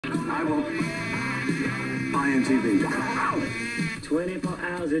I will buy MTV. 24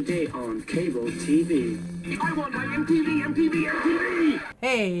 hours a day on cable TV. I want my MTV.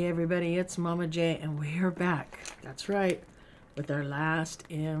 Hey everybody, it's Mama J and we're back. That's right, with our last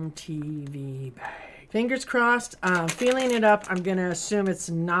MTV bag. Fingers crossed, feeling it up. I'm gonna assume it's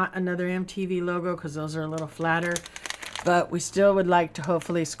not another MTV logo because those are a little flatter. But we still would like to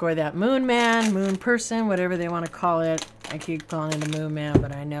hopefully score that moon man, moon person, whatever they want to call it. I keep calling it a moon man,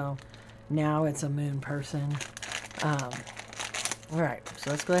 but I know now it's a moon person. All right,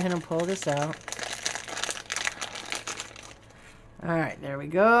 so let's go ahead and pull this out. All right, there we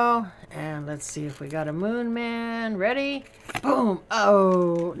go. And let's see if we got a moon man. Ready? Boom.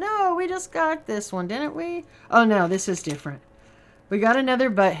 Oh, no, we just got this one, didn't we? Oh, no, this is different. We got another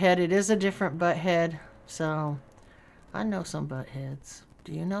Butthead. It is a different Butthead. So, I know some Buttheads.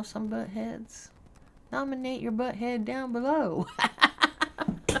 Do you know some Buttheads? Nominate your Butthead down below.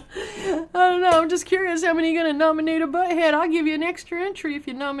 I don't know. I'm just curious how many are going to nominate a Butthead. I'll give you an extra entry if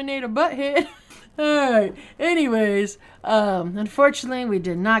you nominate a Butthead. Alright, anyways, unfortunately we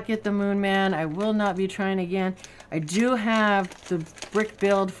did not get the Moon Man. I will not be trying again. I do have the brick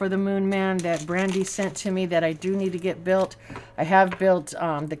build for the Moon Man that Brandy sent to me that I do need to get built. I have built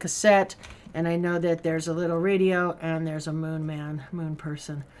the cassette, and I know that there's a little radio and there's a Moon Man, moon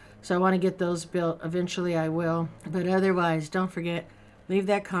person. So I want to get those built. Eventually I will. But otherwise, don't forget, leave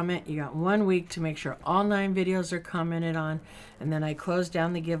that comment. You got 1 week to make sure all 9 videos are commented on. And then I close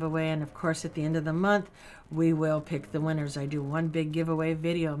down the giveaway. And of course, at the end of the month, we will pick the winners. I do one big giveaway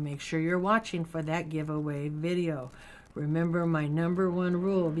video. Make sure you're watching for that giveaway video. Remember, my #1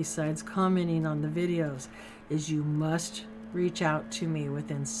 rule, besides commenting on the videos, is you must reach out to me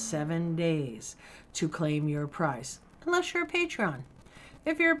within 7 days to claim your prize. Unless you're a Patreon.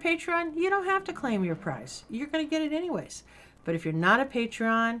 If you're a Patreon, you don't have to claim your prize. You're going to get it anyways. But if you're not a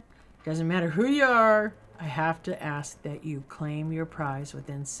Patreon, doesn't matter who you are, I have to ask that you claim your prize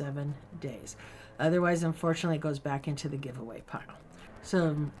within 7 days. Otherwise, unfortunately, it goes back into the giveaway pile.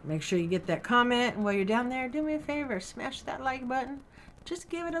 So make sure you get that comment. And while you're down there, do me a favor, smash that like button. Just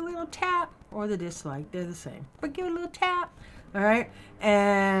give it a little tap, or the dislike. They're the same. But give it a little tap. All right.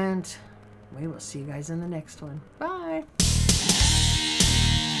 And we will see you guys in the next one. Bye.